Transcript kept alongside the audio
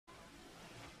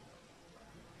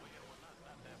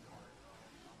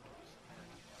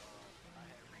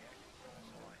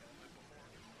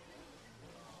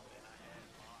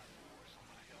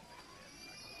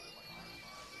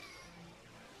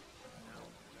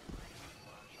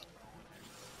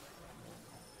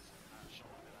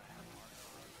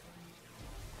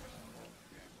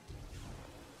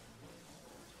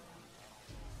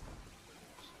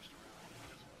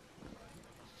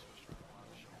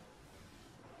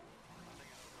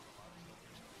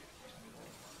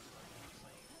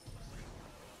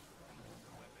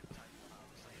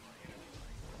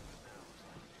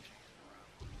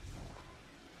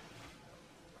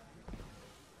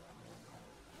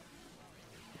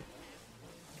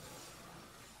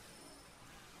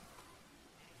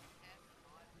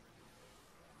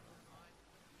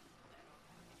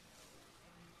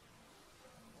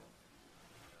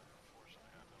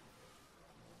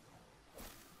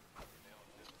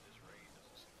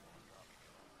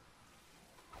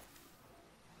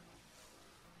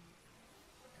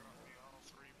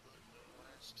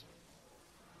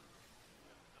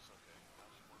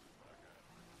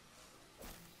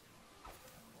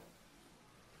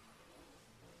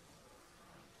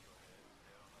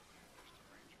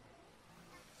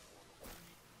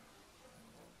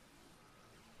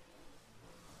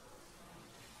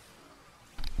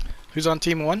Who's on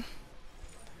team 1?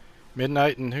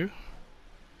 Midnight and who?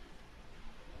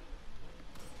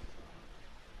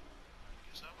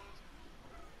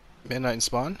 Midnight and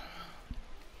Spawn.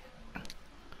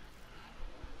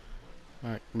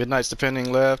 Alright, Midnight's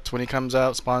defending left. When he comes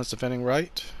out, Spawn's defending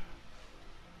right.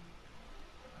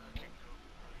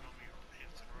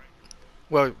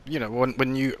 Well, you know,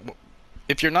 when you,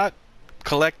 if you're not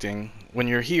collecting when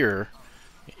you're here,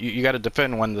 you got to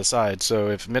defend one to the side. So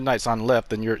if Midnight's on left,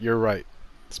 then you're right,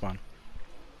 Spawn.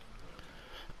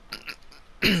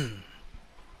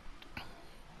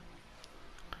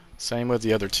 Same with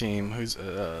the other team. Who's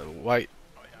white?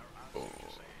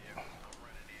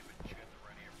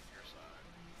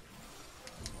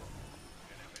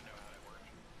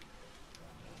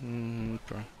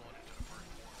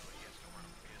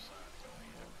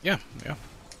 Yeah, yeah.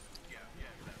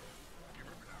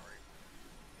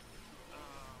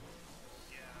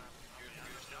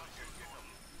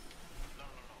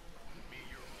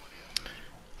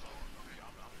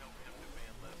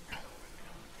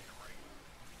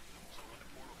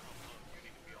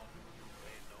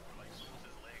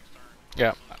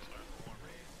 Yeah.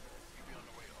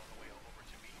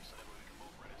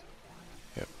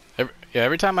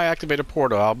 Every time I activate a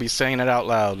portal, I'll be saying it out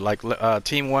loud, like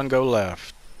Team 1 go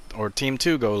left, or Team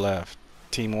 2 go left,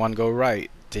 Team 1 go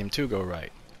right, Team 2 go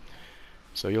right.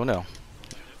 So you'll know.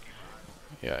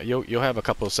 Yeah, you'll have a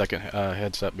couple of second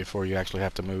heads up before you actually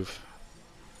have to move.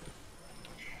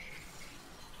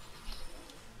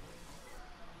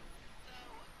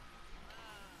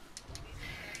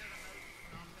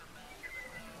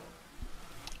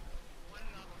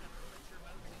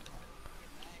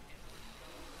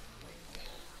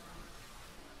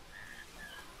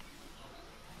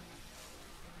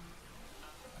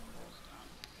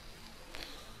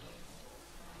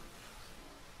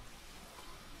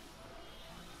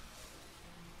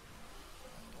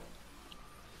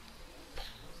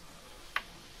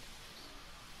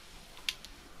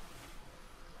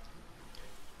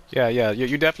 Yeah,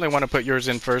 you definitely want to put yours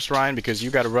in first, Ryan, because you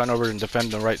got to run over and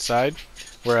defend the right side.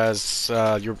 Whereas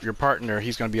your partner,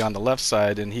 he's going to be on the left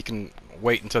side, and he can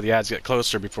wait until the ads get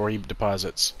closer before he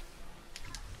deposits.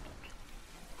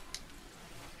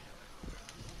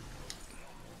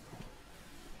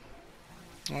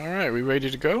 All right, we ready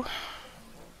to go?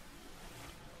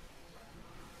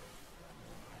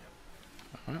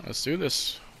 All right, let's do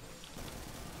this.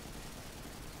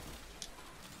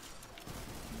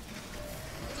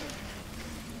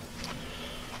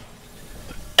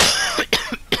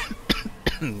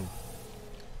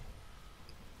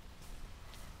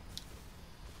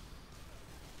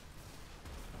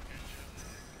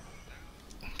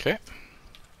 Okay.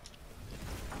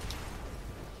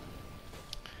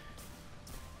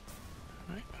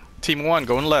 Right. Team 1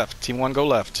 going left. Team 1 go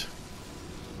left.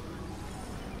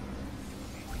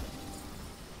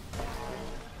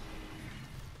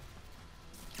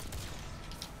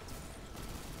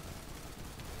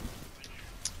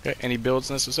 Okay, any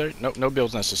builds necessary? Nope, no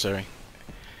builds necessary.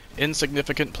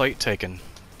 Insignificant plate taken.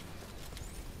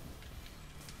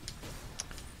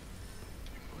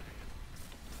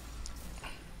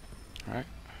 Alright.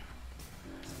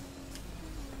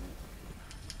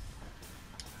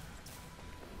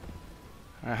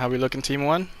 Alright, how we looking, Team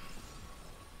 1?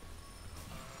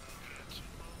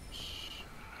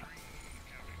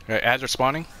 Okay, ads are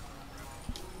spawning.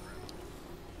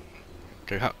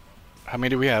 Okay, how many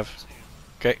do we have?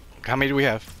 Okay, how many do we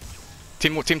have?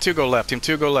 Team 2 go left, Team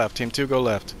 2 go left, Team 2 go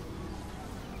left.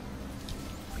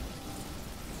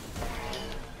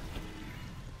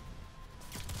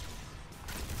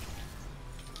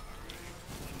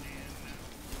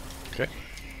 Okay.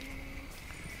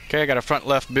 Okay, I got a front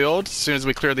left build. As soon as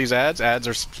we clear these ads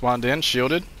are spawned in,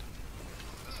 shielded.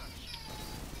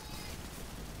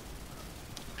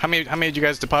 How many did you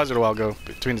guys deposit a while ago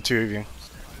between the two of you?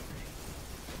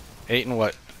 8 and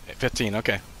what? 15,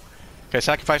 okay. Okay,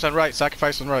 sacrifice on right,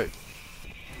 sacrifice on right.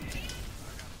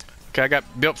 Okay, I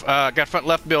got front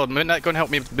left build. Midnight gonna help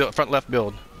me build front left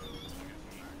build.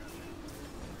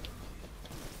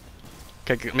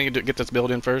 Okay, let me get this build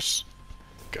in first.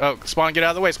 Oh, Spawn, get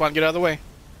out of the way, Spawn, get out of the way.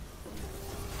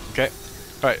 Okay.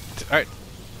 Alright.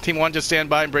 Team 1, just stand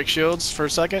by and break shields for a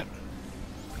second.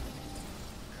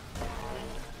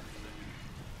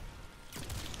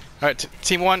 Alright,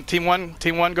 Team 1,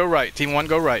 go right. Team 1,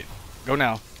 go right. Go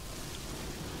now.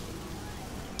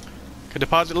 Okay,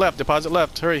 deposit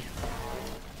left, hurry.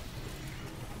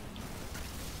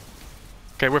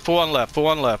 Okay, we're full on left,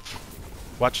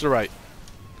 Watch the right.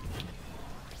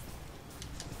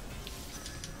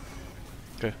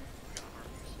 Okay.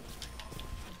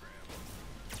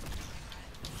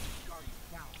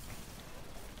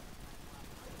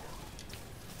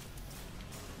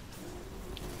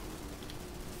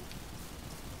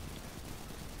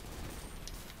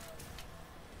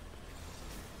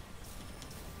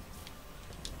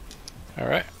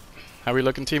 Alright. How we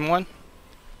looking, Team 1?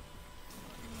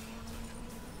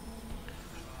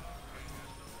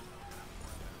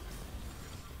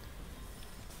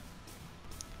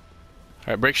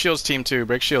 Alright, break shields, Team 2.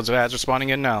 Break shields. Ads are spawning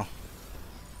in now.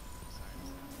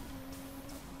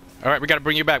 Alright, we gotta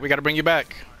bring you back. We gotta bring you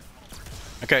back.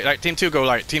 Okay, alright, Team 2 go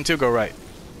right. Team 2 go right.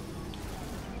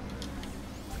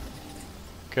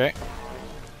 Okay.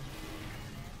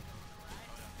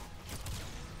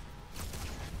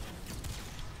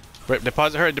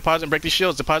 Deposit, hurry, deposit and break these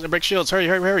shields. Deposit and break shields. Hurry,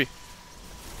 hurry, hurry.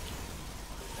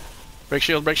 Break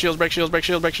shields, break shields, break shields, break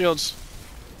shields, break shields.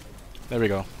 There we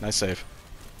go. Nice save.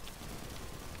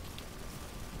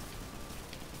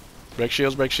 Break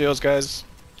shields, guys.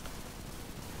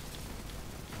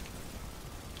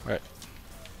 Alright.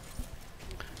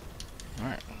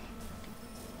 Alright.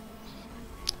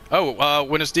 Oh,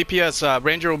 when it's DPS,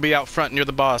 Ranger will be out front near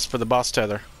the boss for the boss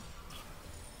tether.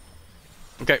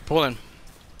 Okay, pull in.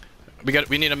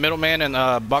 We need a middleman and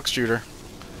a box shooter.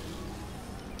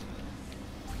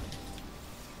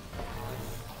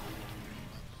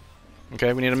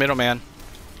 Okay, we need a middleman.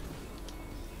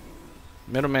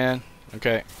 Middleman.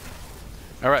 Okay.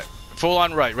 Alright. Full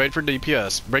on right. Ready for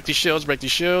DPS. Break these shields. Break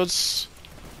these shields.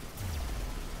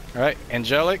 Alright.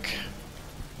 Angelic.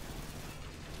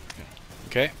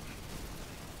 Okay.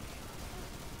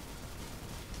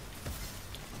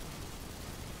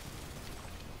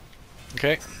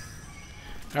 Okay.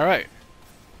 Alright.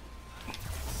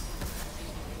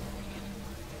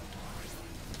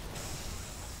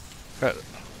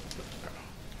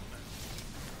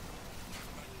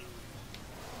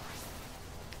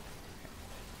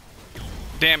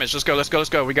 Damage. Let's go. Let's go. Let's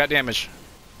go. We got damage.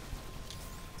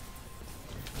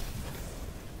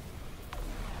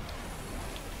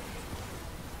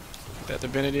 Put that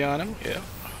divinity on him. Yeah.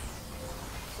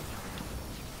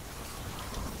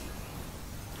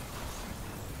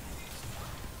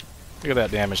 Look at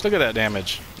that damage. Look at that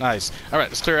damage. Nice. All right.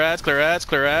 Let's clear ads. Clear ads.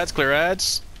 Clear ads. Clear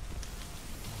ads.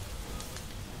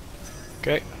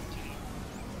 Okay.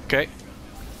 Okay.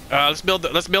 Let's build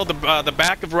the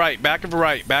back of right, back of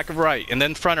right, back of right, and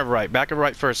then front of right, back of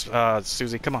right first.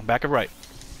 Suzy, come on, back of right.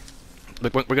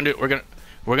 Look, we're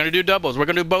gonna do doubles. We're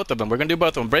gonna do both of them. We're gonna do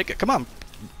both of them. Break it. Come on,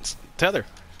 tether.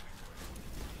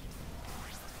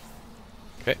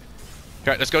 Okay. All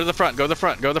right, let's go to the front. Go to the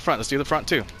front. Go to the front. Let's do the front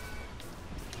too.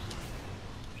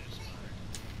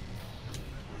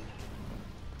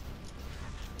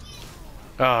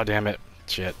 Oh, damn it.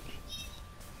 Shit.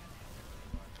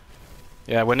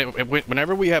 Yeah,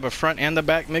 whenever we have a front and the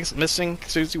back missing,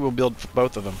 Suzy will build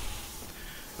both of them.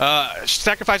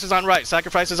 Sacrifices on right.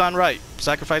 Sacrifices on right.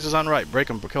 Sacrifices on right. Break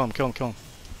him. Kill him. Kill him. Kill him.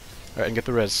 All right, and get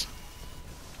the res.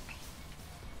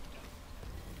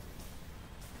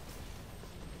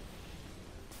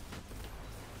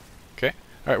 Okay.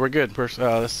 All right, we're good.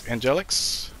 This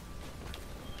Angelics.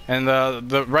 And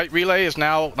the right relay is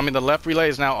now, I mean the left relay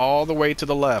is now all the way to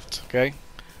the left, okay?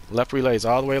 Left relay is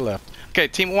all the way left. Okay,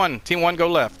 team 1 go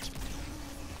left.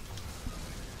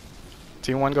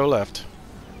 Team 1 go left.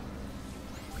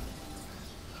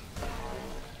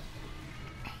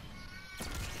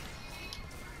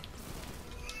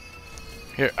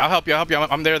 Here, I'll help you,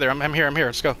 I'm there, I'm here,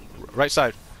 let's go. Right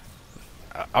side.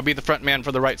 I'll be the front man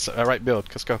for the right build,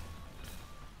 let's go.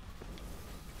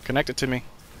 Connect it to me.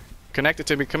 Connect it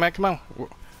to me. Come on, come on.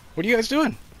 What are you guys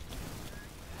doing?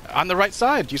 On the right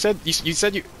side. You said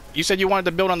you wanted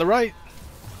to build on the right.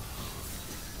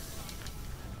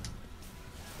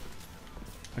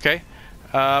 Okay.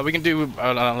 We can do.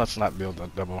 Let's not build a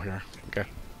double here. Okay.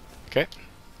 Okay.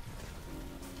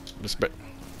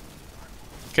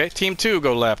 Okay. Team 2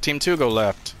 go left. Team 2 go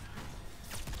left.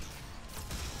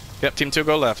 Yep. Team 2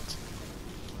 go left.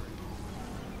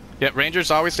 Yeah, Ranger's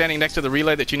always standing next to the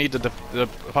relay that you need to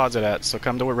deposit at, so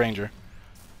come to a Ranger.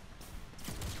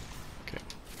 Okay.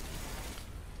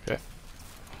 Okay.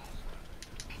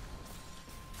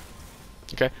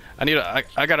 Okay.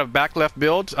 I got a back left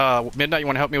build. Midnight, you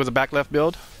want to help me with a back left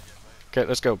build? Okay,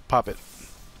 let's go. Pop it.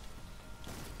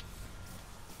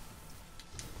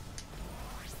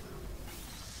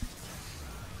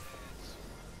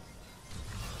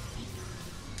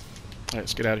 Alright,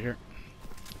 let's get out of here.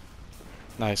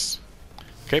 Nice.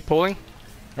 Okay, pulling.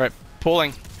 Alright,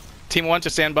 pulling. Team 1 to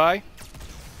stand by.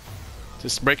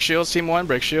 Just break shields, Team 1,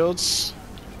 break shields.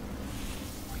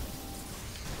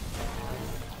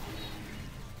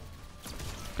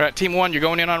 Alright, Team 1, you're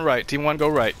going in on right. Team 1, go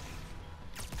right.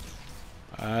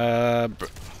 I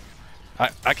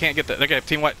can't get that. Okay,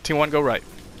 Team 1, go right.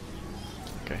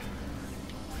 Okay.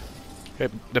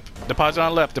 Okay, deposit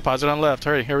on left, deposit on left.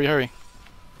 Hurry, hurry, hurry.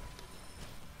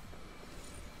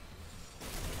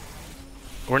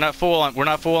 We're not full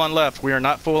on left. We are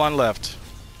not full on left.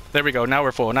 There we go. Now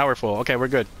we're full. Now we're full. Okay, we're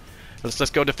good. Let's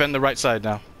go defend the right side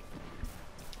now.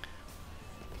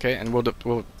 Okay, and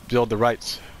we'll build the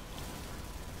rights.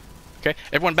 Okay,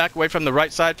 everyone back away from the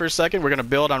right side for a second. We're gonna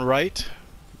build on right,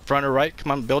 front or right.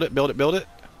 Come on, build it, build it, build it.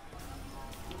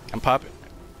 And pop it.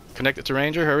 Connect it to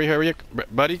Ranger. Hurry, hurry,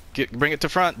 buddy. Bring it to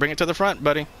front. Bring it to the front,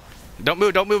 buddy. Don't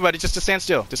move, buddy. Just to stand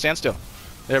still. Just stand still.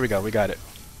 There we go. We got it.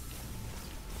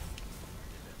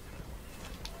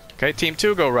 Okay, team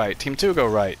 2 go right. Team 2 go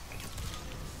right.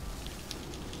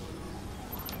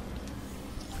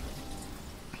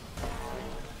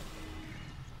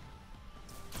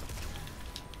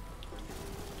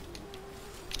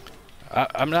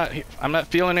 I'm not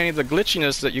feeling any of the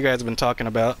glitchiness that you guys have been talking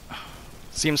about.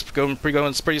 Seems going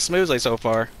pretty smoothly so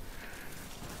far.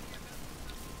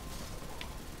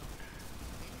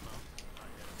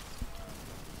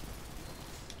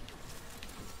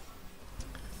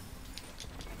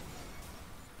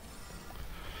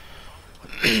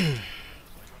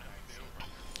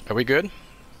 Are we good?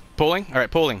 Pulling? All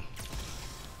right, pulling.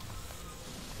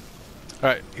 All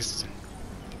right,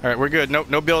 all right, we're good.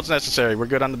 No builds necessary. We're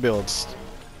good on the builds.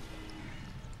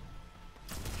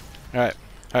 All right,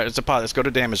 it's a pot. Let's go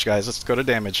to damage, guys. Let's go to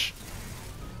damage.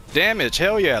 Damage,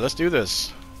 hell yeah! Let's do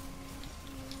this.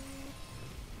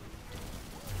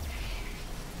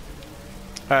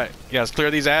 All right, yeah. Let's clear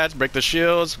these ads, break the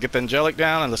shields, get the angelic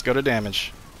down, and let's go to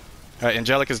damage. All right,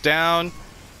 angelic is down.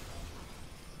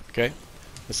 Okay,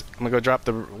 I'm gonna go drop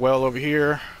the well over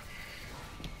here.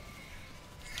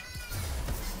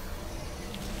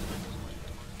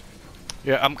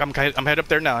 Yeah, I'm head up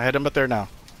there now. Head up there now.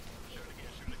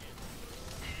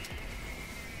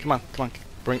 Come on.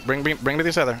 Bring me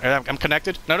this other. I'm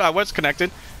connected. No, I was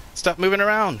connected. Stop moving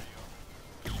around.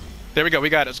 There we go. We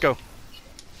got it. Let's go.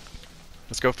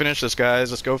 Let's go finish this, guys.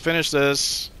 Let's go finish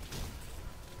this.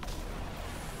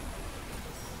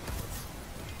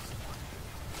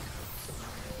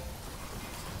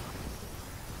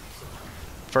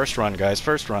 First run, guys.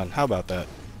 First run. How about that?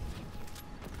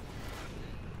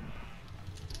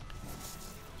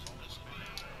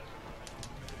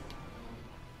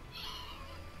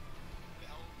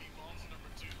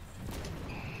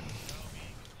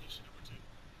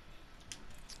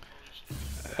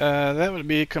 That would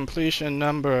be completion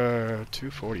number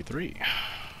 243.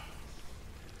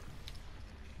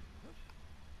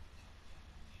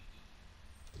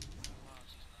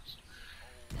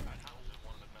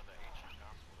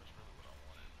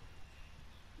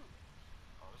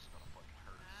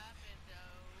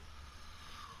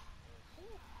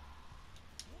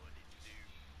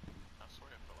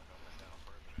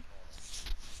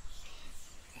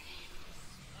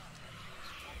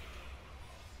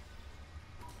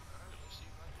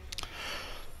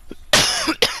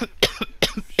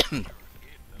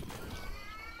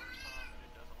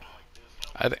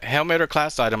 Helmet or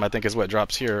class item, I think, is what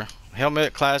drops here.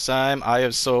 Helmet, class item, Eye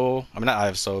of Soul. I mean, not Eye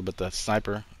of Soul, but the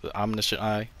sniper, the omniscient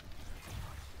eye.